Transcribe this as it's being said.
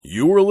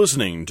You are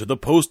listening to the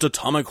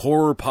Post-Atomic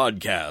Horror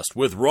Podcast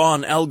with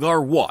Ron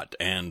Algar Watt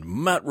and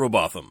Matt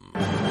Robotham.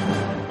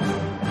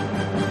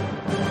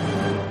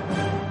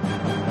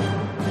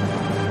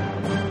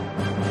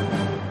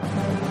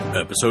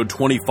 Episode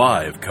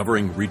 25,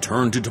 covering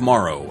Return to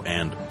Tomorrow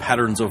and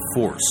Patterns of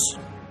Force.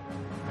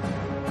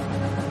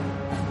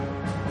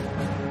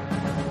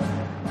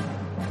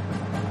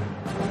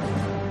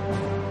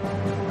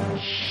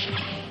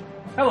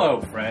 Hello,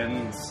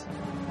 friends.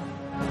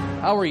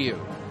 How are you?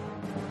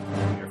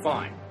 You're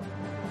fine.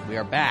 We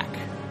are back.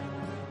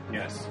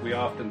 Yes, we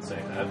often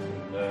say that,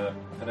 and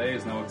today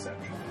is no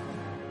exception.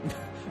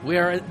 We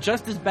are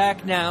just as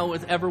back now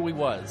as ever we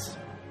was.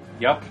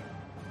 Yep.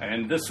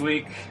 And this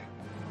week,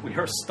 we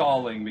are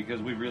stalling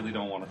because we really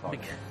don't want to talk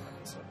about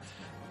it. So.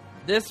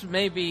 This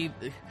may be...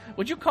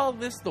 Would you call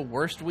this the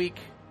worst week?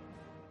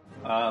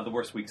 The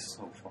worst week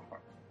so far.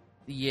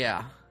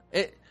 Yeah.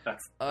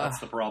 That's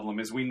the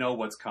problem, is we know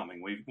what's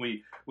coming.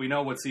 We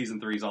know what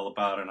Season 3 is all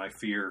about, and I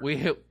fear...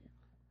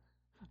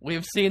 We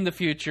have seen the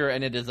future,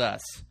 and it is us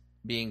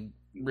being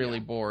really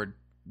bored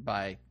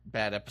by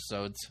bad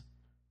episodes.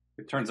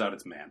 It turns out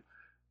it's man.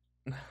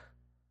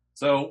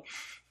 So...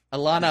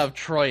 Alana of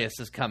Troyes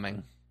is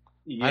coming.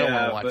 Yeah, I don't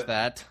want to watch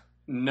that.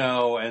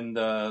 No, and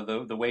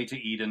the Way to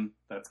Eden,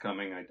 that's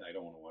coming. I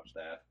don't want to watch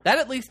that. That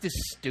at least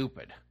is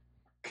stupid.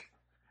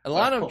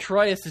 Alana of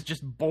Troyes is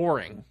just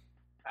boring.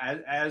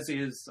 As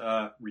is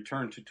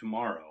Return to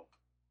Tomorrow,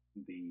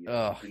 the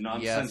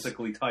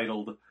nonsensically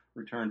titled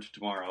Return to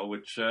Tomorrow,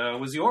 which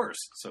was yours.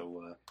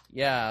 So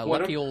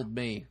lucky old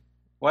me.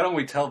 Why don't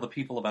we tell the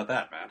people about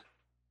that, Matt?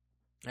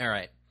 All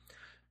right.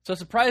 So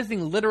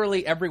surprising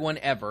literally everyone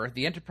ever,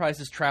 the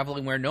Enterprise is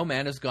traveling where no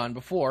man has gone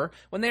before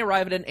when they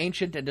arrive at an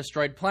ancient and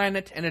destroyed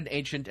planet and an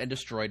ancient and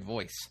destroyed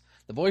voice.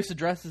 The voice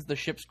addresses the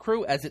ship's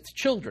crew as its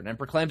children and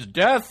proclaims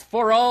death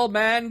for all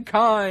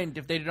mankind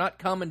if they do not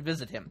come and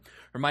visit him,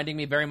 reminding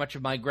me very much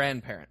of my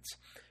grandparents.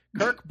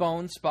 Kirk,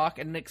 Bones, Spock,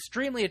 and an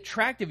extremely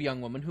attractive young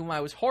woman whom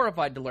I was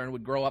horrified to learn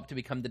would grow up to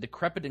become the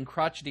decrepit and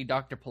crotchety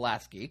Dr.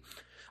 Pulaski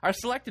are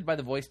selected by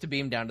the voice to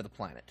beam down to the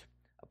planet.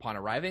 Upon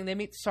arriving, they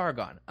meet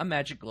Sargon, a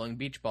magic glowing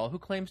beach ball who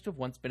claims to have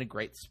once been a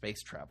great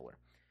space traveler.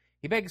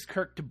 He begs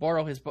to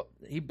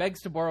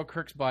borrow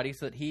Kirk's body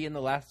so that he and the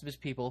last of his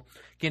people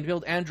can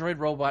build android,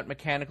 robot,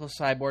 mechanical,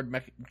 cyborg,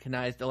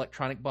 mechanized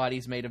electronic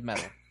bodies made of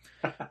metal.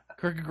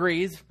 Kirk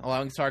agrees,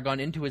 allowing Sargon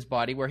into his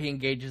body, where he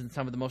engages in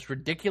some of the most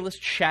ridiculous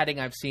chatting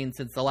I've seen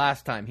since the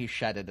last time he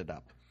shatted it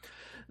up.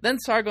 Then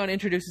Sargon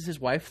introduces his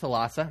wife,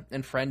 Thalassa,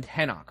 and friend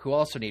Henoch, who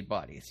also need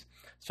bodies.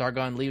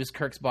 Sargon leaves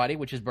Kirk's body,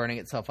 which is burning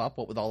itself up,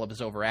 what with all of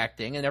his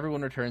overacting, and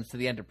everyone returns to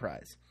the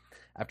Enterprise.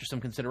 After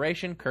some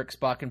consideration, Kirk,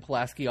 Spock, and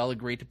Pulaski all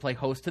agree to play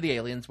host to the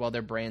aliens while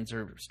their brains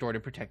are stored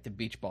in protected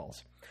beach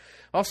balls.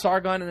 While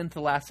Sargon and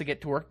Thalassa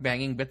get to work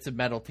banging bits of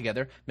metal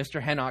together,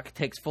 Mr. Henoch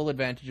takes full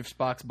advantage of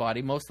Spock's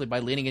body, mostly by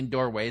leaning in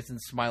doorways and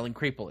smiling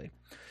creepily.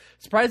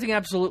 Surprising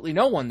absolutely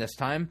no one this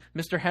time,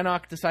 Mr.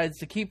 Henoch decides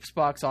to keep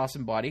Spock's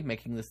awesome body,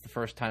 making this the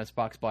first time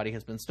Spock's body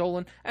has been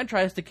stolen, and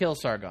tries to kill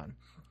Sargon.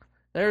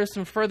 There is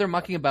some further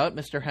mucking about.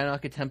 Mr.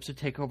 Henoch attempts to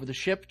take over the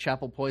ship.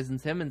 Chapel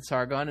poisons him, and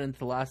Sargon and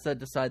Thalassa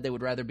decide they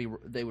would rather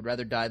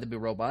die than be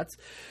robots.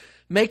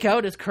 Make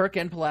out as Kirk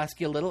and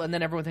Pulaski a little, and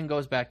then everything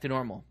goes back to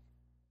normal.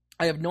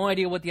 I have no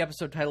idea what the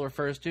episode title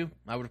refers to.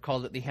 I would have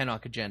called it the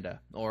Henoch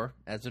Agenda, or,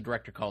 as the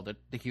director called it,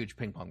 the huge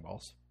ping pong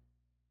balls.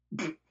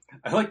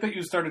 I like that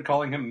you started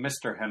calling him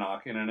Mr.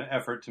 Henoch in an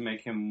effort to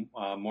make him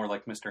more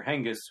like Mr.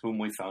 Hengist, whom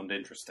we found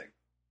interesting.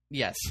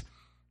 Yes.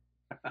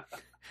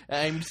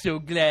 I'm so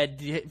glad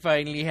to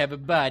finally have a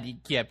body,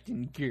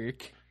 Captain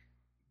Kirk.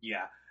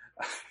 Yeah.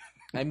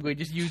 I'm going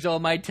to use all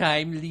my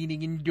time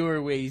leaning in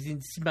doorways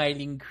and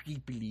smiling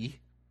creepily.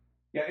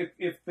 Yeah,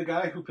 if the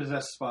guy who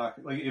possessed Spock,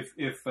 like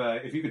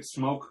if you could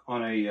smoke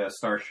on a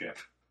starship,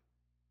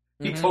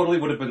 he totally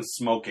would have been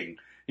smoking.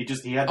 He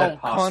had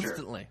that posture.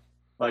 Constantly.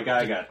 Like,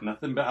 I got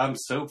nothing, but I'm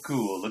so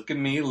cool. Look at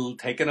me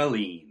taking a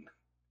lean.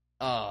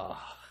 I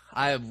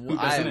have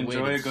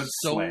enjoy a good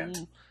slant?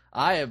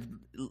 I have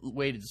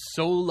waited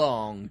so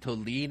long to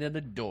lean in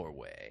a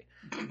doorway.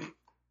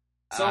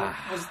 So,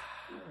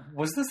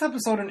 was this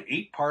episode an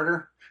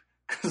 8-parter?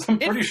 Because I'm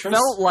pretty sure... It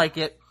felt like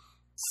it.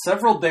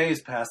 Several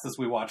days passed as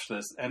we watched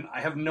this, and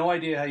I have no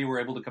idea how you were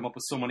able to come up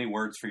with so many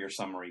words for your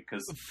summary,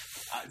 because,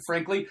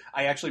 frankly,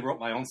 I actually wrote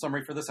my own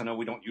summary for this. I know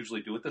we don't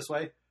usually do it this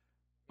way,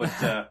 but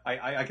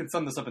I can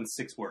sum this up in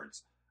 6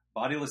 words.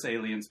 Bodiless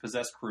aliens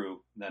possess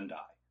crew, then die.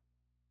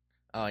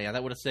 Oh, yeah,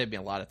 that would have saved me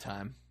a lot of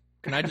time.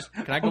 Can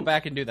I go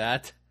back and do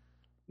that?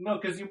 No,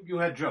 because you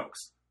had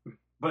jokes.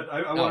 But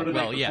I wanted to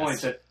make the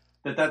point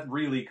that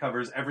really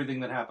covers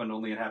everything that happened,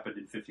 only it happened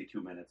in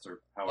 52 minutes,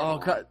 or however long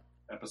the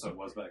episode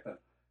was back then.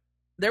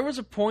 There was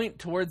a point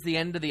towards the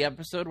end of the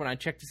episode when I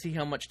checked to see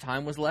how much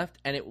time was left,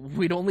 and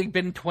we'd only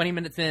been 20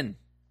 minutes in.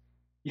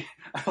 Yeah,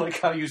 I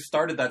like how you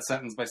started that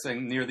sentence by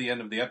saying near the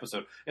end of the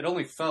episode. It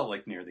only felt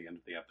like near the end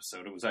of the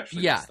episode. It was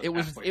actually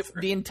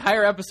the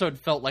entire episode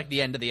felt like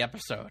the end of the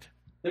episode.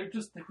 There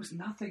was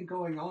nothing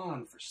going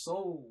on for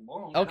so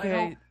long.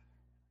 Okay,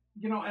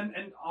 you know, and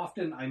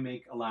often I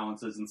make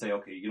allowances and say,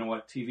 okay, you know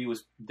what, TV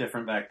was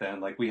different back then.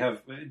 Like, we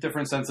have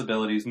different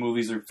sensibilities.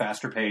 Movies are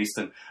faster paced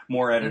and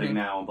more editing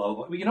now, and blah, blah,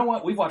 blah. But you know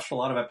what? We've watched a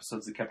lot of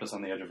episodes that kept us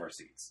on the edge of our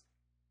seats.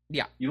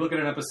 Yeah. You look at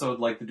an episode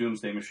like The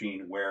Doomsday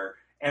Machine, where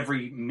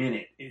every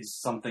minute is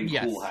something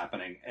cool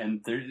happening,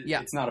 and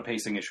it's not a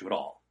pacing issue at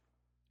all.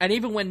 And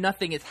even when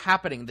nothing is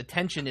happening, the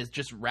tension is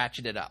just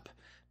ratcheted up.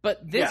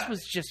 But this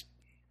was just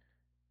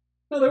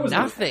there was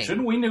nothing. No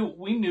tension.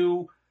 We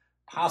knew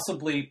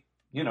possibly,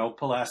 you know,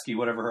 Pulaski,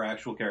 whatever her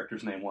actual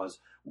character's name was,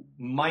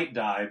 might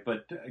die,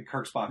 but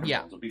Kirk, Spock, and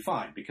Bones would be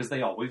fine, because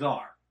they always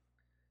are.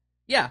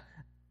 Yeah.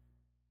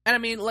 And I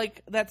mean,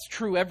 like, that's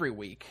true every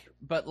week,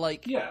 but,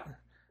 like... Yeah.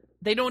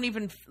 They don't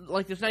even,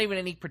 like, there's not even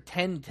any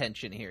pretend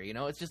tension here, you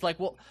know? It's just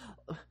like, well,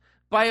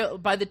 by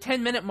the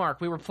 10-minute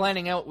mark, we were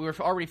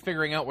already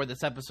figuring out where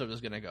this episode was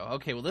going to go.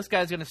 Okay, well, this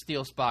guy's going to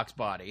steal Spock's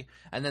body,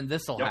 and then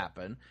this will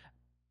happen.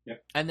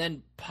 Yep. And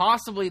then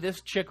possibly this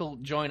chick will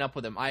join up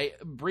with him. I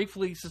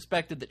briefly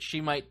suspected that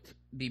she might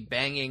be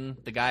banging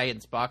the guy in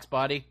Spock's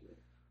body.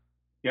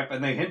 Yep,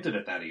 and they hinted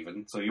at that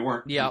even, so you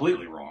weren't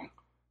completely wrong.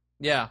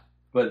 Yeah.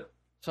 But...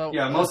 So,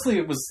 yeah, mostly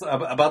it was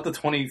about the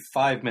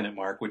 25-minute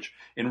mark, which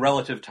in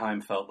relative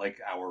time felt like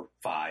hour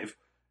 5.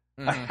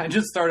 I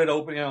just started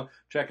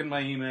checking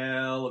my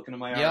email, looking at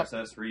my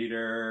RSS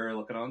reader,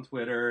 looking on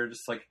Twitter,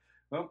 just like,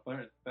 well,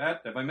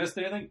 have I missed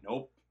anything?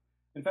 Nope.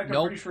 In fact,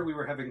 I'm pretty sure we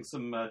were having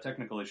some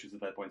technical issues at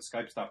that point.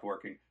 Skype stopped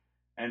working.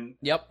 And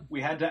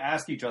we had to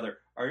ask each other,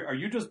 are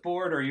you just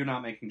bored, or are you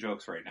not making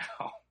jokes right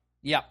now?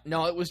 Yeah,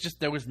 no, it was just,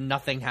 there was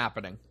nothing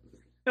happening.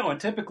 No, and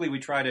typically we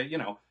try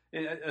to,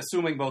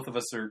 assuming both of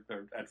us are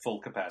at full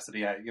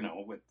capacity,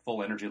 with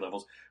full energy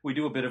levels, we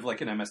do a bit of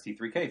like an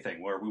MST3K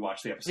thing where we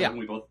watch the episode and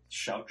we both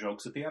shout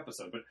jokes at the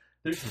episode. But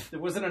there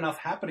wasn't enough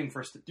happening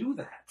for us to do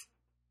that.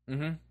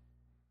 Mm-hmm.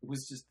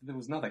 There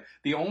was nothing.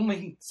 The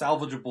only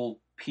salvageable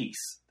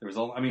piece,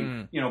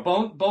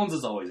 Bones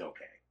is always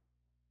okay.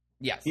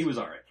 Yes. He was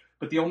all right.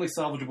 But the only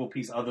salvageable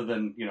piece, other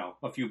than,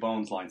 a few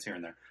Bones lines here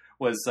and there,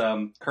 was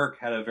Kirk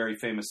had a very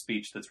famous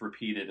speech that's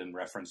repeated and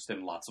referenced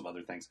in lots of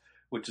other things,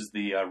 which is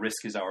the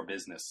 "Risk is our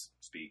business"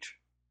 speech.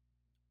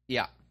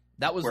 Yeah,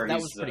 that was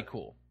pretty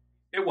cool.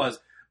 It was,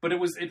 but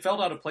it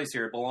felt out of place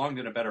here. It belonged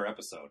in a better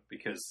episode,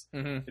 because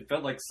it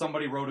felt like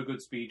somebody wrote a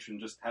good speech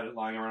and just had it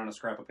lying around a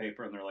scrap of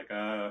paper, and they're like,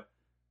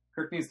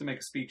 Kirk needs to make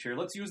a speech here.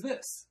 Let's use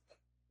this.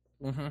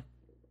 Mm-hmm.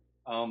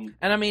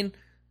 And I mean,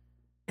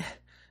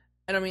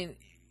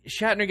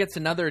 Shatner gets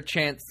another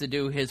chance to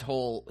do his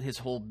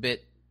whole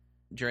bit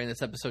during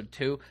this episode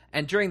too,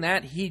 and during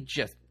that he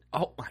just,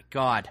 oh my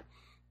god,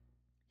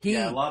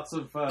 lots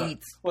of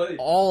eats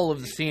all of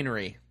the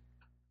scenery,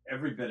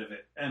 every bit of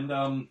it.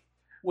 And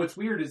what's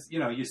weird is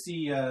you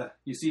see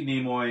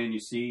Nimoy, and you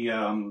see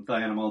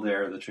Diana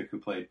Muldaur, the chick who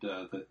played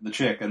the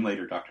chick, and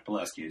later Dr.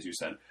 Pulaski, as you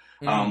said,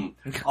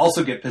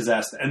 also get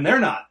possessed, and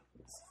they're not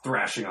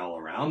thrashing all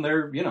around.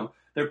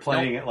 They're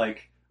playing it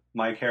like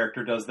my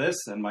character does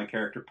this and my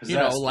character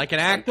possessed, like an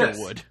actor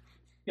would.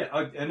 Yeah,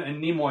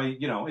 and Nimoy,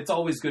 it's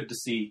always good to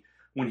see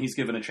when he's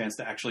given a chance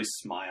to actually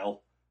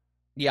smile.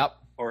 Yep.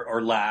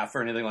 Or laugh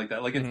or anything like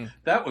that. Like,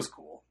 that was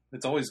cool.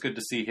 It's always good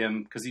to see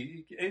him, because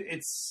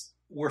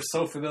we're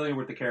so familiar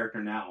with the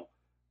character now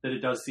that it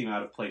does seem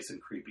out of place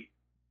and creepy.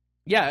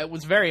 Yeah, it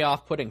was very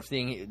off-putting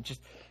seeing it.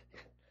 Just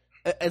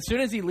as soon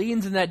as he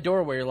leans in that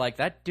doorway, you're like,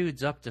 that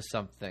dude's up to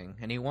something,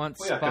 and he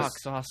wants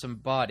Spock's awesome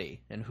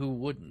body, and who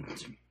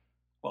wouldn't?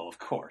 Well, of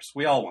course.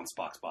 We all want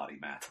Spock's body,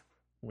 Matt.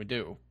 We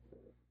do.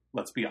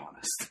 Let's be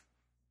honest.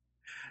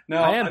 No,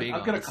 I am being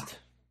honest.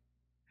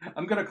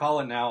 I'm going to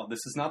call it now. This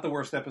is not the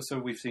worst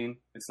episode we've seen.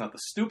 It's not the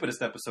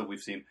stupidest episode we've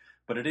seen,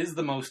 but it is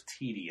the most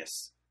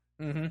tedious.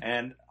 Mm-hmm.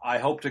 And I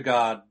hope to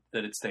God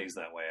that it stays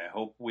that way. I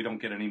hope we don't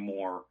get any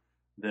more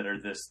that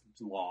are this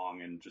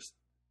long and just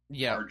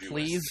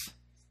arduous.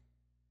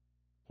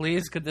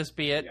 Please, could this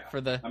be it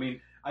for the... I mean,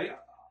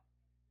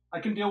 I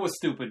can deal with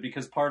stupid,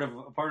 because part of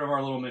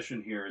our little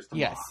mission here is to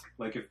mock.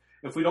 Like,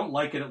 if we don't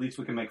like it, at least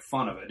we can make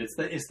fun of it.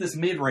 It's this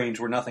mid-range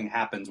where nothing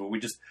happens, where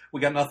we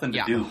got nothing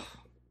to do.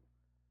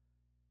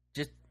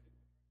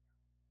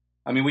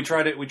 We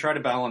try to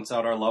balance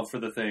out our love for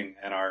the thing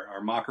and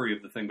our mockery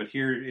of the thing, but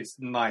here it's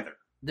neither.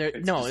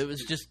 It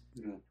was just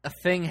a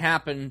thing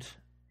happened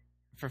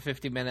for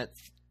 50 minutes,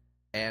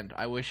 and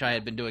I wish I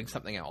had been doing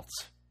something else.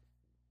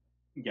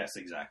 Yes,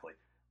 exactly.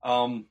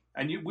 And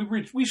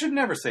we should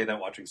never say that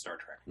watching Star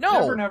Trek.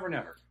 No,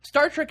 never.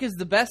 Star Trek is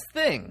the best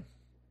thing.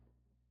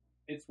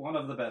 It's one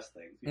of the best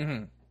things.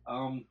 Yeah.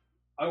 Mm-hmm.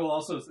 I will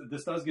also.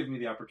 This does give me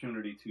the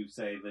opportunity to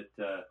say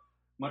that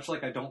much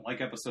like I don't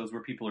like episodes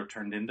where people are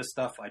turned into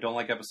stuff, I don't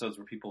like episodes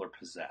where people are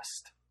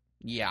possessed.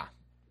 Yeah.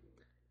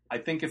 I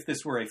think if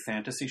this were a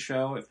fantasy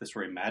show, if this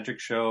were a magic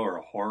show or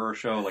a horror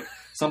show, like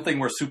something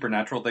where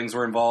supernatural things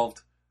were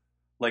involved,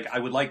 like I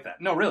would like that.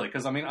 No, really,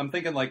 because I'm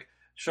thinking like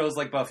shows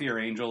like Buffy or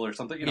Angel or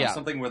something,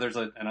 something where there's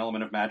an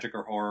element of magic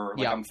or horror.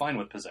 Like I'm fine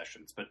with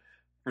possessions, but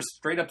for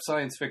straight up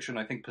science fiction,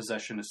 I think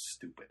possession is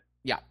stupid.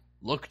 Yeah.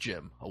 Look,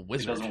 Jim, a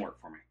wizard. It doesn't work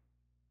for me.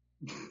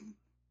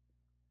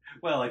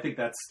 Well, I think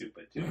that's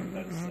stupid too.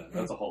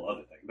 That's a whole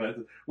other thing. But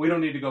we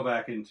don't need to go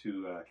back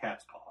into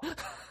cat's paw.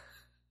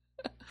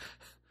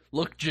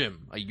 Look,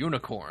 Jim, a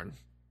unicorn.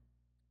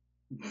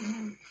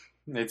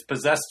 It's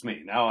possessed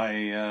me. Now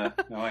I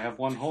have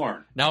one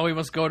horn. Now we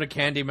must go to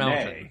Candy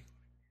Mountain.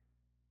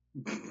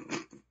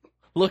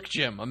 Look,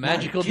 Jim, a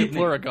magical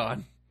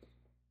Dipluragon.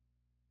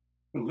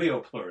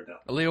 Leopleurodon.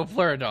 A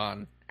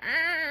Leopleurodon.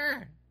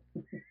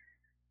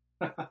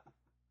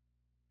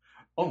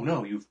 Oh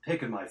no, you've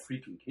taken my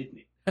freaking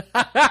kidney.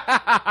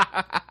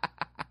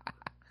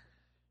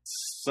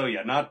 So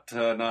yeah, not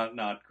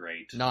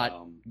great.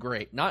 Not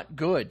great. Not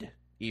good,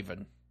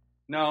 even.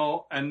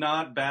 No, and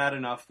not bad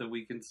enough that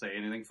we can say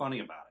anything funny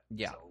about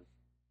it. Yeah. So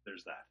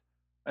there's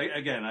that.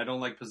 Again, I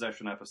don't like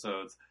possession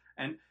episodes.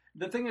 And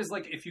the thing is,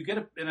 like, if you get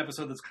an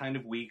episode that's kind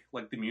of weak,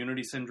 like the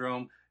Immunity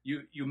Syndrome,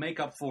 you make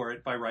up for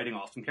it by writing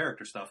awesome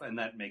character stuff, and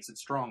that makes it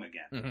strong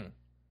again. Mm-hmm.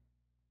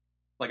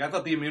 Like, I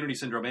thought the Immunity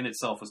Syndrome in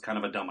itself was kind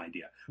of a dumb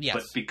idea. Yes.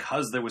 But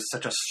because there was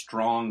such a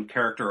strong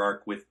character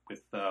arc with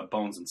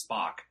Bones and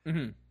Spock,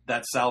 mm-hmm.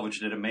 that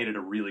salvaged it and made it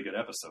a really good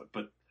episode.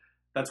 But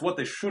that's what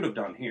they should have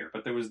done here.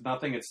 But there was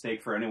nothing at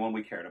stake for anyone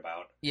we cared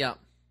about. Yeah.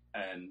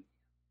 And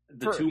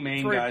the two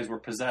main guys were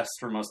possessed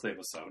for most of the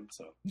episode.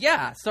 So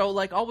yeah, so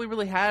like all we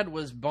really had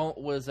was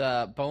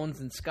Bones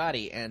and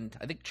Scotty, and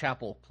I think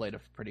Chapel played a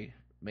pretty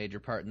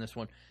major part in this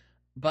one.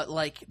 But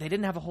like they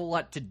didn't have a whole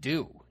lot to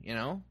do, you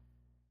know?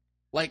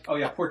 Like, oh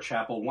yeah, poor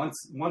Chapel.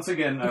 Once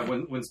again,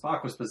 when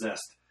Spock was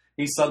possessed,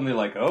 he's suddenly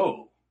like,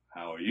 "Oh,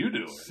 how are you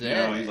doing?" Say. You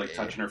know, he's like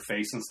touching her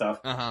face and stuff.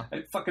 Uh-huh.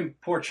 And fucking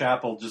poor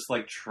Chapel, just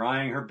like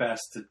trying her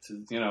best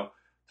to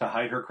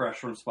hide her crush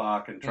from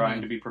Spock and trying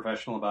mm-hmm. to be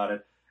professional about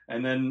it.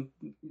 And then,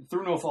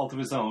 through no fault of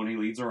his own, he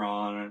leads her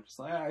on, and it's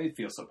like, I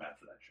feel so bad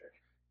for that chick.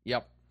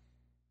 Yep.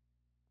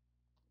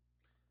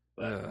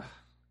 But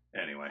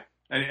anyway,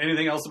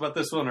 anything else about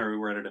this one, or are we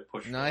ready to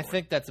push? No, forward? I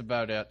think that's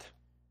about it.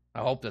 I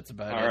hope that's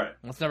about it. All right.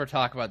 Let's never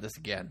talk about this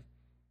again.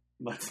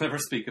 Let's never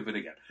speak of it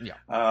again. Yeah.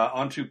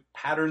 On to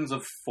Patterns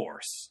of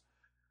Force.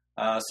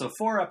 So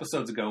 4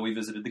 episodes ago, we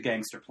visited the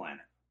Gangster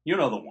Planet. You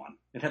know the one.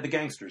 It had the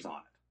gangsters on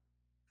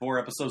it. 4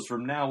 episodes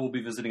from now, we'll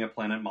be visiting a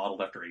planet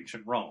modeled after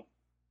ancient Rome.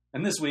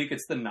 And this week,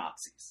 it's the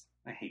Nazis.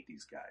 I hate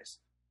these guys.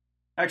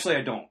 Actually,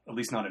 I don't, at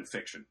least not in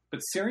fiction. But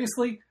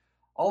seriously,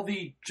 all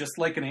the Just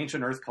Like an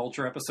Ancient Earth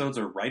Culture episodes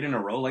are right in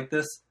a row like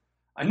this?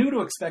 I knew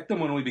to expect them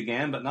when we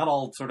began, but not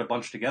all sort of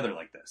bunched together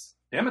like this.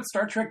 Damn it,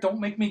 Star Trek, don't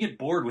make me get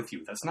bored with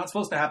you. That's not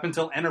supposed to happen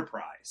till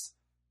Enterprise.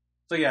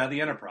 So yeah,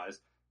 the Enterprise,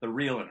 the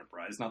real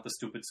Enterprise, not the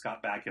stupid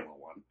Scott Bakula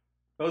one,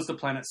 goes to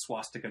planet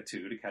Swastika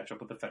 2 to catch up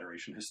with the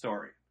Federation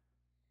historian.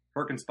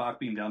 Kirk and Spock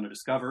beam down to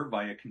discover,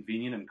 via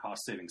convenient and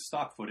cost-saving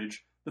stock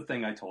footage, the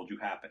thing I told you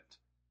happened.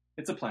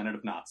 It's a planet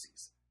of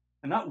Nazis.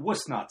 And not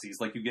wuss Nazis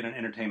like you get in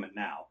Entertainment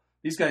Now.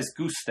 These guys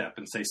goose step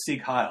and say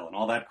Sieg Heil and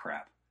all that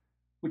crap.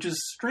 Which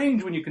is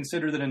strange when you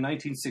consider that in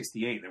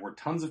 1968 there were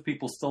tons of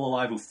people still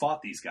alive who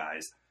fought these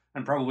guys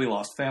and probably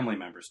lost family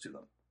members to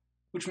them.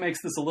 Which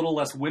makes this a little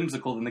less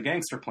whimsical than the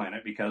Gangster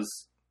Planet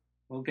because,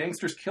 well,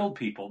 gangsters killed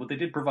people, but they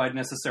did provide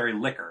necessary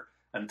liquor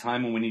at a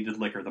time when we needed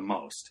liquor the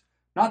most.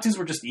 Nazis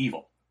were just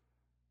evil.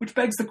 Which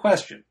begs the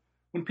question,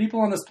 when people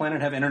on this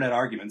planet have internet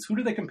arguments, who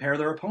do they compare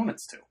their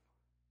opponents to?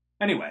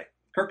 Anyway,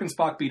 Kirk and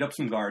Spock beat up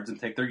some guards and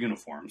take their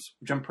uniforms,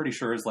 which I'm pretty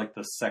sure is like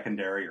the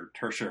secondary or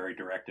tertiary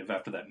directive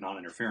after that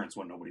non-interference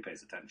one nobody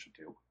pays attention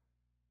to.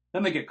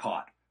 Then they get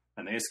caught.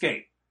 Then they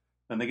escape.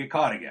 Then they get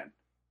caught again.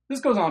 This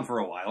goes on for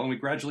a while, and we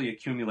gradually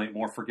accumulate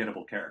more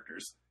forgettable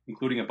characters,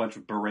 including a bunch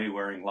of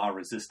beret-wearing La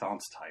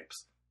Resistance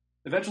types.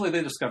 Eventually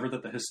they discover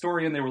that the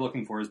historian they were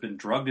looking for has been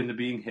drugged into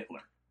being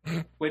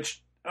Hitler.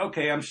 Which,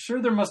 okay, I'm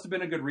sure there must have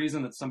been a good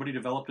reason that somebody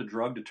developed a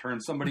drug to turn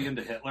somebody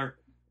into Hitler,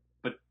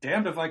 but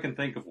damned if I can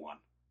think of one.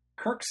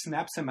 Kirk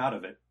snaps him out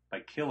of it by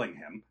killing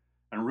him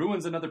and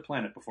ruins another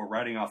planet before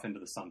riding off into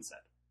the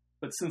sunset.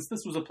 But since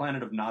this was a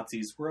planet of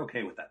Nazis, we're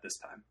okay with that this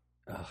time.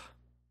 Ugh.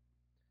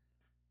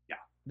 Yeah.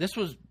 This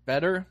was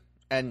better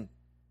and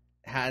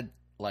had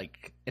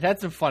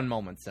some fun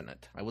moments in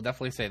it. I will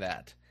definitely say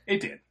that.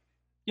 It did.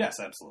 Yes,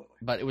 absolutely.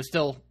 But it was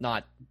still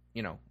not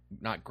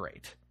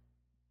great.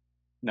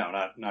 No,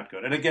 not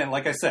good. And again,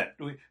 like I said,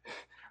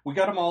 we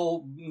got them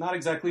all not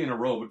exactly in a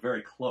row, but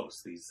very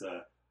close. These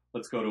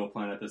let's go to a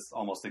planet that's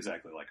almost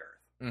exactly like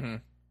Earth.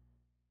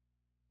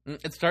 Mm-hmm.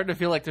 It's starting to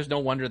feel like there's no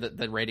wonder that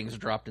the ratings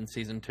dropped in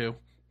season 2.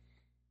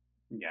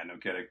 Yeah, no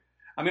kidding.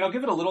 I mean, I'll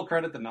give it a little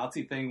credit. The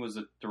Nazi thing was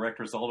a direct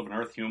result of an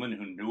Earth human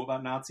who knew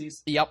about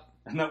Nazis. Yep.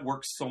 And that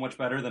works so much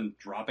better than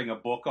dropping a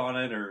book on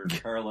it or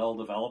parallel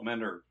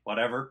development or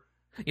whatever.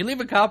 You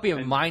leave a copy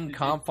of Mein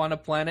Kampf on a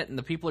planet, and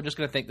the people are just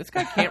going to think, this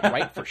guy can't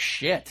write for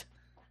shit.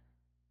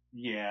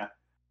 Yeah.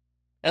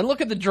 And look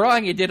at the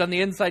drawing he did on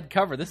the inside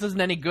cover. This isn't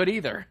any good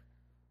either.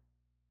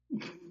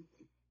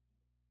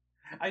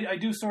 I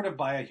do sort of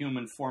buy a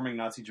human forming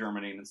Nazi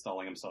Germany and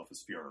installing himself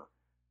as Fuhrer.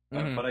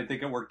 Mm-hmm. But I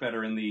think it worked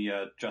better in the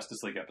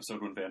Justice League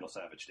episode when Vandal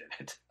Savage did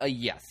it.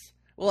 Yes.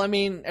 Well, I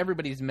mean,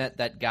 everybody's met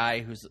that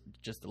guy who's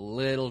just a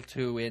little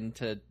too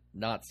into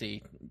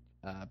Nazi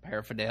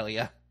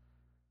paraphernalia.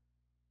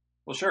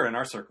 Well, sure, in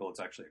our circle, it's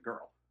actually a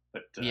girl.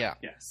 But, Yeah.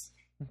 Yes.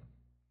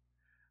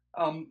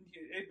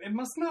 It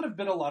must not have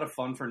been a lot of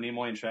fun for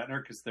Nimoy and Shatner,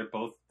 because they're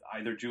both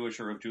either Jewish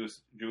or of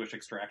Jewish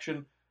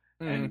extraction.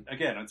 And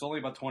again, it's only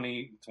about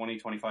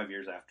 25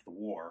 years after the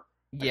war.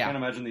 Yeah. I can't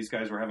imagine these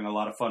guys were having a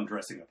lot of fun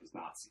dressing up as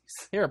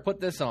Nazis. Here,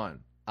 put this on.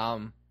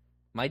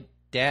 My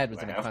dad was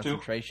Do I in a have to?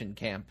 concentration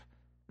camp.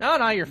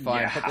 No, you're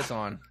fine. Yeah. Put this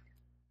on.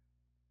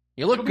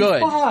 You look It'll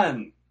good. be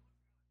fun!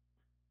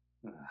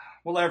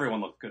 Well, everyone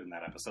looked good in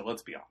that episode,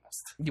 let's be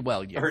honest.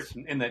 Well, Or yes.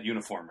 in that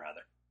uniform,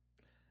 rather.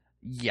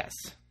 Yes.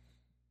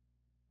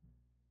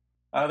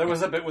 There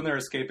was a bit when they're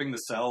escaping the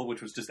cell,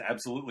 which was just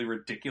absolutely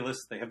ridiculous.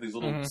 They have these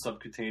little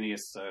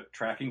subcutaneous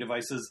tracking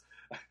devices,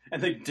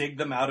 and they dig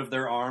them out of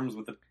their arms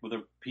with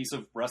a piece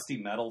of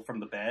rusty metal from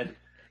the bed,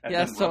 and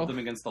then rub them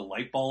against a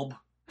light bulb.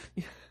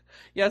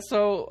 Yeah,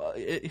 so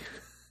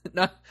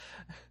on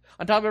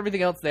top of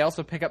everything else, they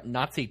also pick up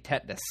Nazi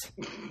tetanus.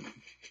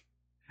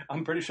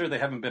 I'm pretty sure they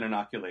haven't been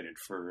inoculated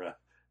for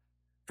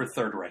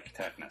Third Reich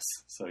tetanus.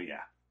 So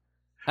yeah.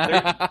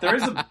 There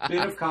is a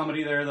bit of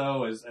comedy there,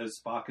 though, as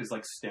Spock is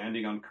like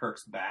standing on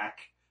Kirk's back,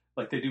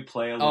 like they do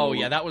play a little. Oh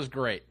yeah, that was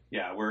great.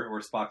 Yeah, where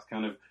Spock's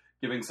kind of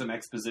giving some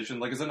exposition,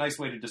 like it's a nice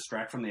way to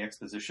distract from the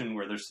exposition,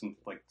 where there's some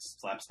like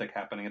slapstick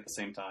happening at the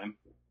same time.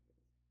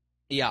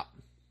 Yeah,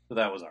 So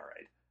that was all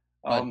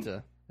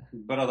right.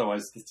 But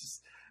otherwise,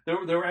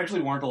 there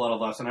actually weren't a lot of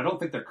laughs, and I don't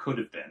think there could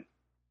have been.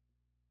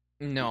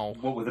 No,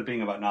 What with it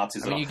being about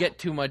Nazis? when you get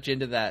too much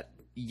into that,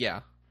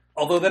 yeah.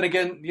 Although then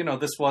again,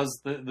 this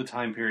was the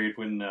time period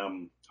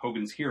when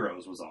Hogan's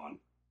Heroes was on.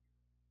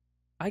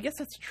 I guess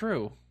that's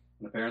true.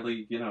 And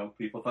apparently,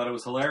 people thought it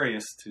was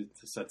hilarious to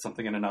set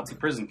something in a Nazi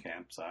prison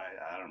camp. So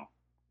I don't know.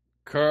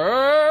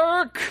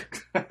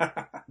 Kirk!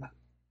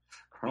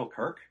 Colonel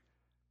Kirk?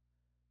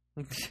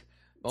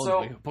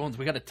 Bones,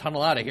 we got to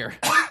tunnel out of here.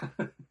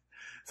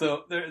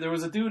 So there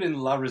was a dude in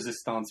La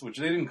Resistance, which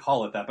they didn't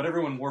call it that, but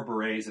everyone wore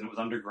berets and it was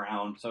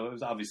underground, so it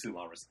was obviously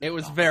La Resistance. It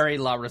was very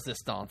La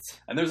Resistance.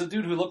 And there's a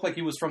dude who looked like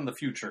he was from the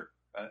future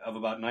of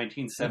about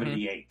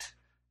 1978.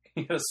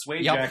 He had a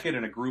suede jacket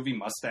and a groovy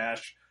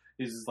mustache.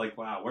 He's just like,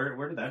 wow,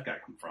 where did that guy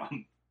come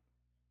from?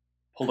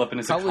 Pulled up in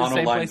his Probably the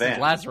same Econoline place van. as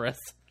Lazarus.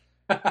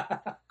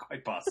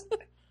 Quite possibly.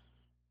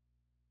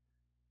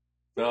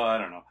 So I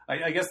don't know.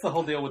 I guess the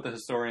whole deal with the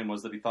historian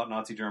was that he thought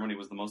Nazi Germany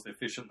was the most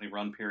efficiently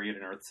run period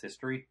in Earth's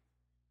history.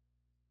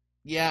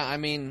 Yeah, I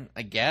mean,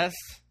 I guess.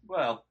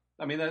 Well,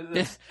 I mean,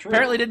 that's true.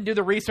 Apparently didn't do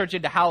the research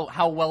into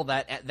how well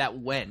that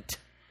went.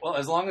 Well,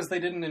 as long as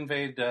they didn't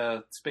invade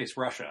space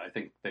Russia, I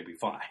think they'd be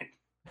fine.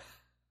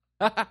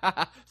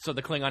 So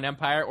the Klingon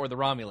Empire or the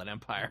Romulan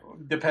Empire?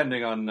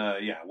 Depending on,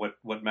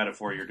 what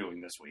metaphor you're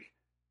doing this week.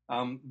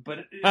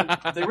 But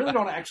they really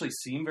don't actually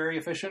seem very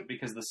efficient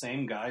because the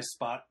same guys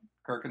spot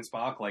Kirk and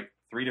Spock like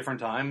 3 different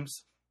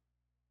times.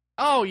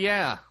 Oh,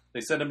 yeah. They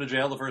send him to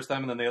jail the first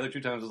time, and then the other 2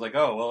 times it's like,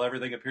 oh, well,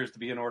 everything appears to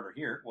be in order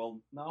here. Well,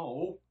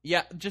 no.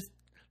 Yeah,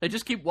 they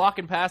just keep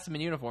walking past him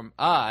in uniform.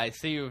 I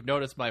see you've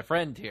noticed my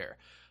friend here.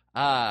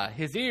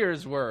 His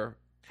ears were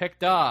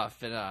picked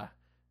off in a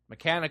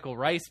mechanical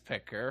rice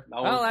picker.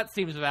 No. Well, that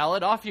seems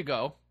valid. Off you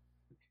go.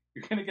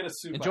 You're going to get a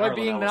suit. Enjoy by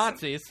being Harlan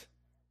Ellison. Nazis.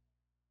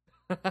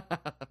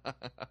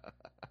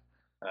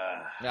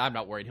 I'm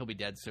not worried. He'll be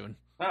dead soon.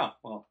 Oh,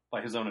 well,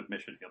 by his own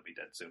admission, he'll be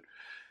dead soon.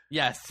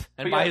 Yes,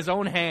 and But by yeah. his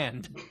own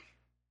hand.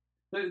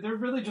 There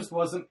really just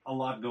wasn't a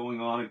lot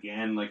going on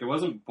again. Like, it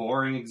wasn't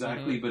boring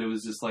exactly, but it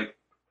was just like,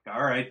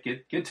 all right,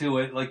 get to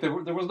it. Like, there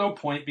was no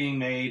point being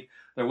made.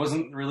 There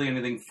wasn't really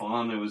anything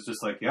fun. It was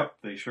just like, yep,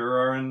 they sure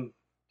are in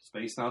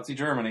space Nazi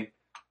Germany.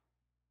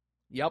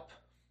 Yep.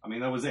 I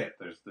mean, that was it.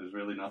 There's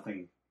really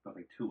nothing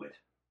to it.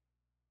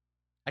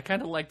 I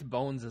kind of liked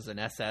Bones as an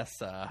SS.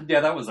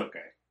 Yeah, that was okay.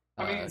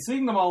 I mean,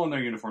 seeing them all in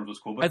their uniforms was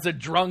cool, but As a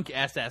drunk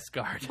SS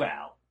guard.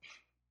 well,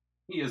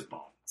 he is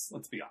Bones.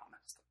 Let's be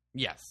honest.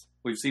 Yes.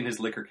 We've seen his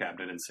liquor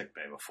cabinet in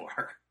sickbay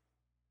before.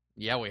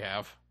 Yeah, we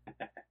have.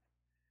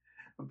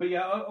 But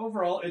yeah,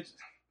 overall, I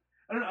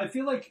don't know. I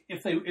feel like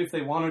if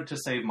they wanted to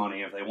save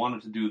money, if they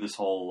wanted to do this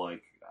whole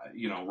like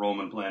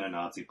Roman planet,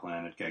 Nazi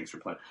planet, gangster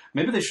planet,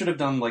 maybe they should have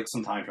done like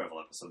some time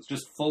travel episodes,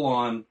 just full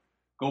on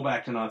go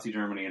back to Nazi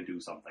Germany and do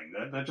something.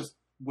 That just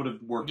would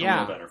have worked a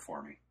little better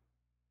for me.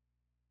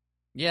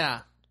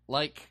 Yeah,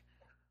 like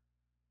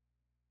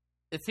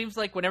it seems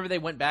like whenever they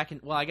went back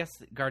I guess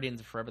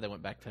Guardians of Forever they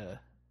went back to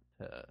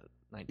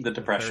 1930s, The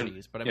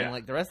Depression. but I mean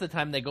like the rest of the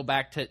time they go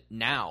back to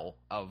now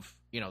of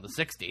the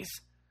 60s.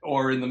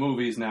 Or in the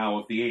movies now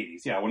of the 80s.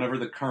 Yeah, whenever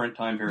the current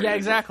time period Yeah,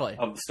 exactly.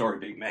 of the story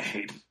being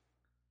made.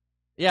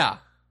 Yeah.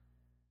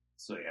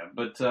 So yeah,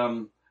 but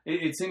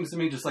it seems to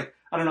me just like,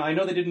 I don't know, I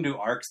know they didn't do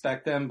arcs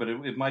back then, but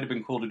it might have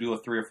been cool to do a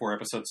 3 or 4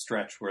 episode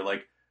stretch where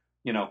like,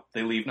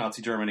 they leave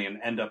Nazi Germany and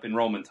end up in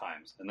Roman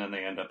times, and then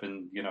they end up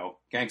in,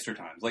 gangster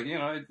times. Like,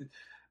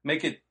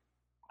 make it,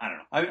 I don't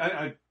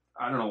know.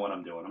 I don't know what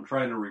I'm doing. I'm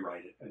trying to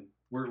rewrite it, and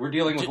we're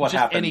dealing with what just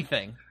happened.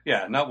 anything.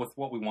 Yeah, not with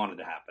what we wanted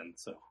to happen,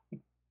 so.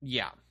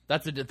 Yeah,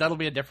 that'll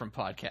be a different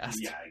podcast.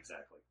 Yeah,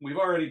 exactly. We've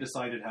already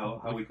decided how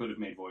we could have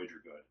made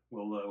Voyager good.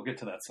 We'll get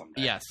to that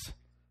someday. Yes.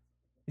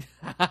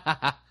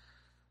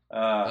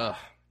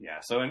 Yeah,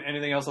 so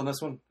anything else on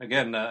this one?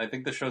 Again, I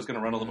think the show's going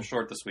to run a little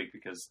short this week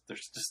because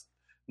there's just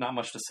not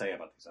much to say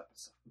about these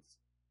episodes.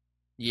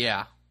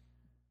 Yeah.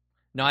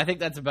 No, I think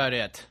that's about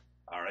it.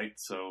 All right,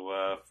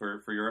 so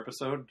for your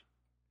episode?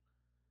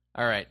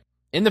 All right.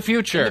 In the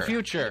future,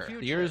 the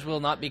years will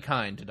not be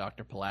kind to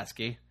Dr.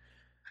 Pulaski.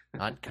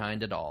 Not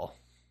kind at all.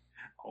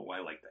 Oh, I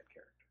like that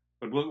character.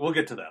 But we'll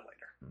get to that later.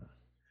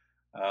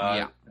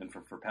 Yeah. And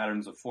for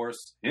Patterns of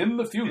Force, in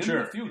the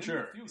future,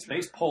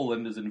 Space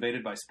Poland is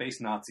invaded by space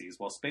Nazis,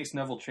 while Space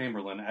Neville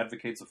Chamberlain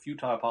advocates a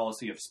futile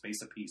policy of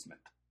space appeasement.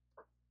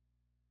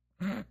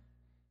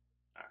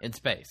 In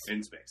space.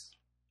 In space.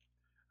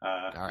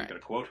 All right. You got a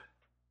quote?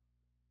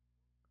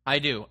 I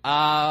do.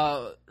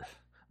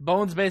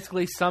 Bones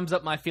basically sums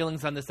up my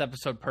feelings on this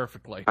episode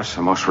perfectly. That's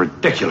the most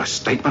ridiculous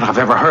statement I've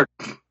ever heard.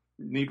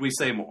 Need we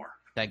say more?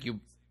 Thank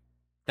you.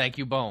 Thank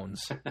you,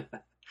 Bones.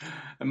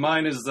 And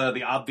mine is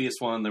the obvious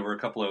one. There were a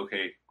couple of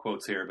okay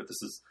quotes here, but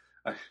this is...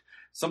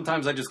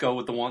 sometimes I just go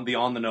with the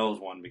on-the-nose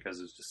one because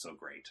it's just so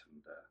great.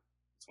 And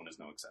this one is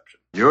no exception.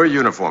 Your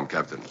uniform,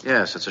 Captain.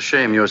 Yes, it's a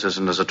shame yours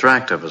isn't as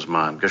attractive as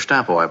mine.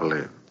 Gestapo, I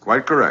believe.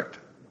 Quite correct.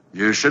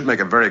 You should make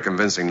a very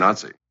convincing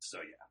Nazi. So,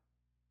 yeah.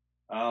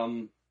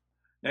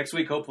 Next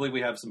week, hopefully,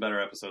 we have some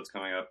better episodes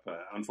coming up.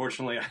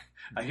 Unfortunately,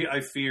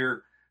 I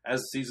fear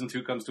as Season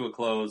 2 comes to a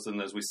close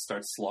and as we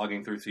start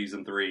slogging through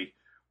Season 3,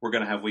 we're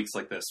going to have weeks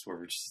like this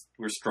where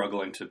we're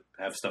struggling to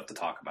have stuff to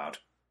talk about.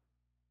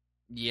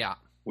 Yeah.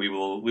 We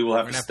will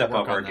have to step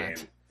up our game.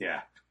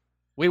 Yeah.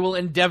 We will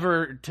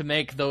endeavor to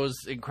make those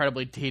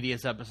incredibly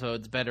tedious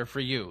episodes better for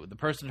you, the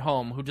person at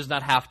home who does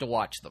not have to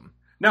watch them.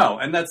 No,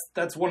 and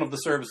that's one of the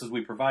services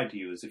we provide to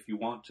you is if you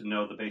want to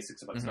know the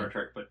basics about Star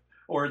Trek,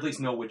 or at least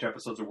know which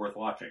episodes are worth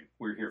watching,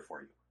 we're here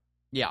for you.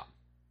 Yeah.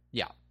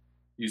 Yeah.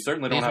 You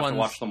certainly don't have to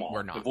watch them all.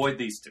 We're not. Avoid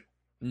these two.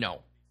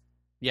 No.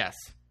 Yes.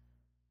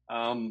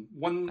 One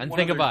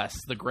think of us,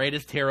 the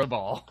greatest hero of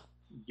all.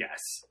 Yes.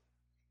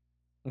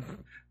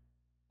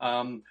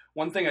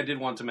 One thing I did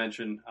want to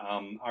mention,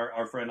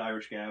 our friend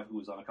Irish Gav, who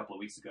was on a couple of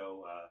weeks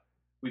ago,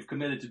 we've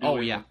committed to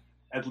doing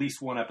at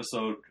least one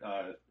episode,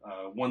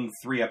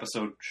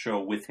 3-episode show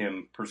with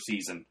him per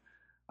season,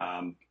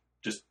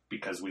 just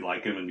because we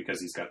like him and because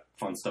he's got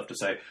fun stuff to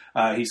say.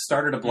 He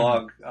started a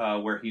blog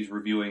where he's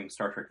reviewing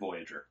Star Trek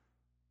Voyager.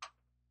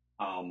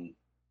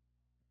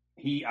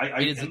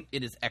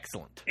 It is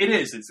excellent. It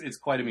is. It's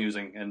quite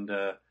amusing, and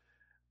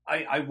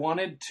I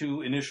wanted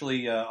to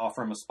initially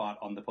offer him a spot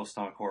on the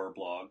Post-Atomic Horror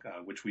blog,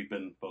 which we've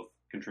been both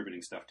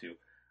contributing stuff to,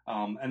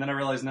 and then I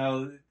realized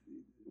no,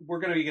 we're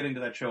going to be getting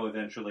to that show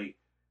eventually,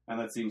 and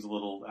that seems a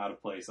little out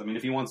of place. I mean,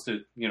 if he wants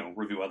to,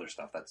 review other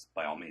stuff, that's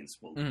by all means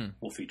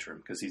we'll feature him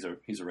because he's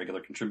a regular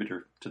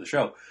contributor to the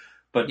show.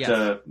 But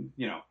yes.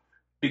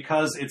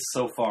 Because it's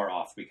so far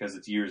off, because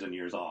it's years and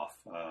years off.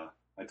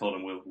 I told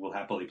him we'll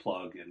happily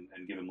plug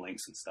and give him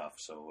links and stuff.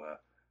 So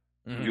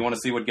if you want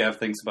to see what Gav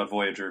thinks about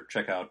Voyager,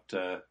 check out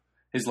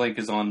his link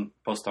is on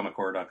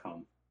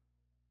postatomichorror.com,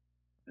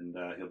 and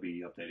he'll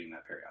be updating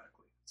that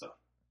periodically. So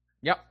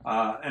yep.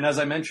 And as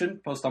I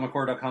mentioned,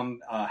 postatomichorror.com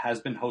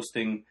has been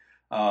hosting.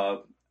 I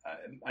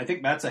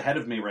think Matt's ahead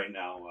of me right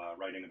now,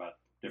 writing about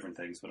different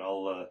things, but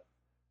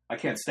I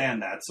can't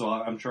stand that, so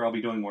I'm sure I'll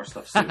be doing more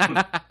stuff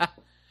soon.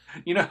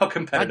 You know how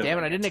competitive. God damn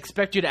it! I didn't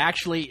expect you to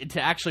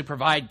actually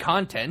provide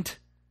content.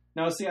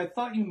 No, see, I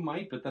thought you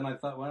might, but then I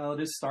thought, well, it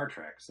is Star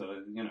Trek, so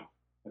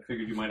I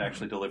figured you might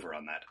actually deliver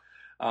on that.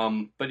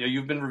 But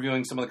you've been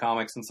reviewing some of the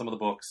comics and some of the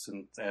books,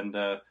 and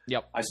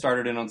yep. I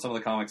started in on some of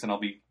the comics, and I'll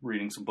be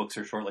reading some books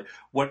here shortly.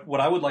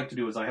 What I would like to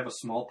do is I have a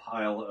small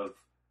pile of,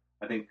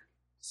 I think,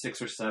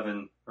 6 or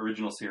 7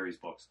 original series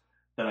books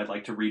that I'd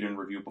like to read and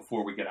review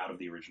before we get out of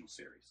the original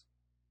series.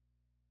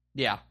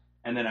 Yeah.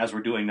 And then as we're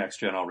doing Next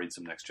Gen, I'll read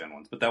some Next Gen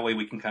ones. But that way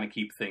we can kind of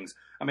keep things...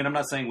 I mean, I'm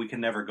not saying we can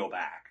never go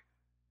back,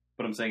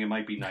 but I'm saying it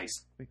might be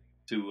nice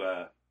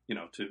to,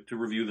 to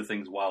review the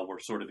things while we're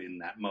sort of in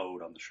that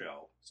mode on the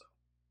show. So.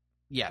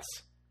 Yes.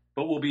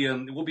 But we'll be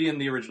in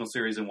the original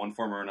series in one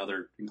form or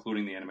another,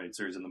 including the animated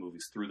series and the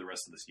movies through the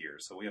rest of this year.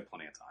 So we have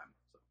plenty of time.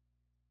 So.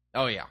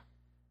 Oh, yeah.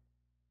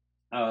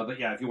 But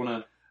yeah, if you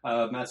want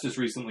to... Matt's just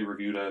recently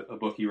reviewed a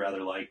book he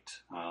rather liked.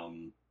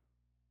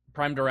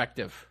 Prime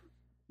Directive.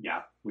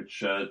 Yeah,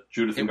 which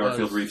Judith and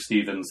Garfield Reeve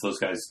Stevens, those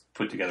guys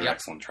put together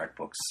excellent Trek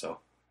books.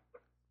 So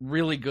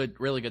really good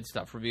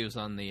stuff. Reviews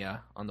on the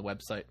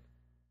website.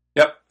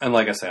 Yep, and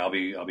like I say, I'll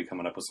be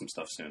coming up with some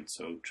stuff soon.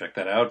 So check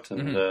that out,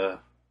 and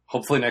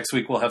hopefully next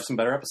week we'll have some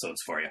better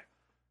episodes for you.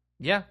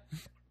 Yeah.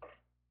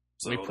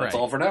 So that's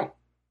all for now.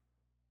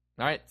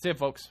 All right, see you,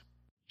 folks.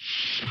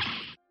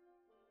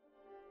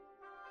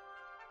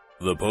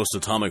 The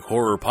Post-Atomic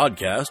Horror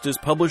Podcast is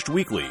published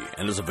weekly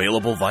and is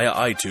available via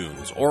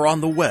iTunes or on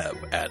the web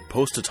at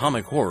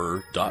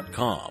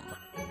postatomichorror.com.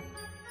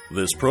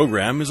 This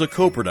program is a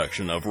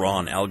co-production of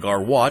Ron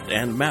Algar Watt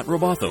and Matt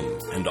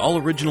Robotham, and all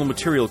original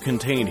material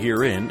contained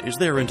herein is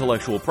their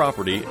intellectual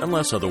property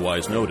unless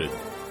otherwise noted.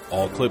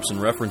 All clips and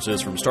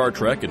references from Star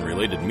Trek and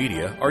related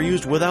media are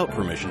used without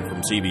permission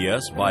from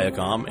CBS,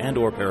 Viacom,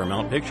 and/or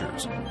Paramount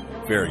Pictures.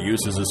 Fair use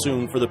is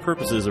assumed for the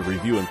purposes of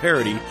review and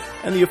parody,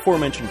 and the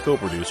aforementioned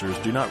co-producers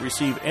do not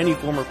receive any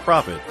form of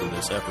profit from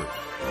this effort.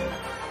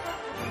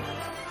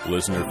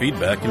 Listener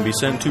feedback can be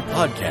sent to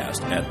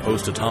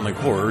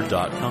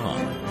podcast@postatomichorror.com.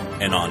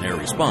 An on-air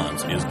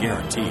response is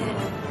guaranteed.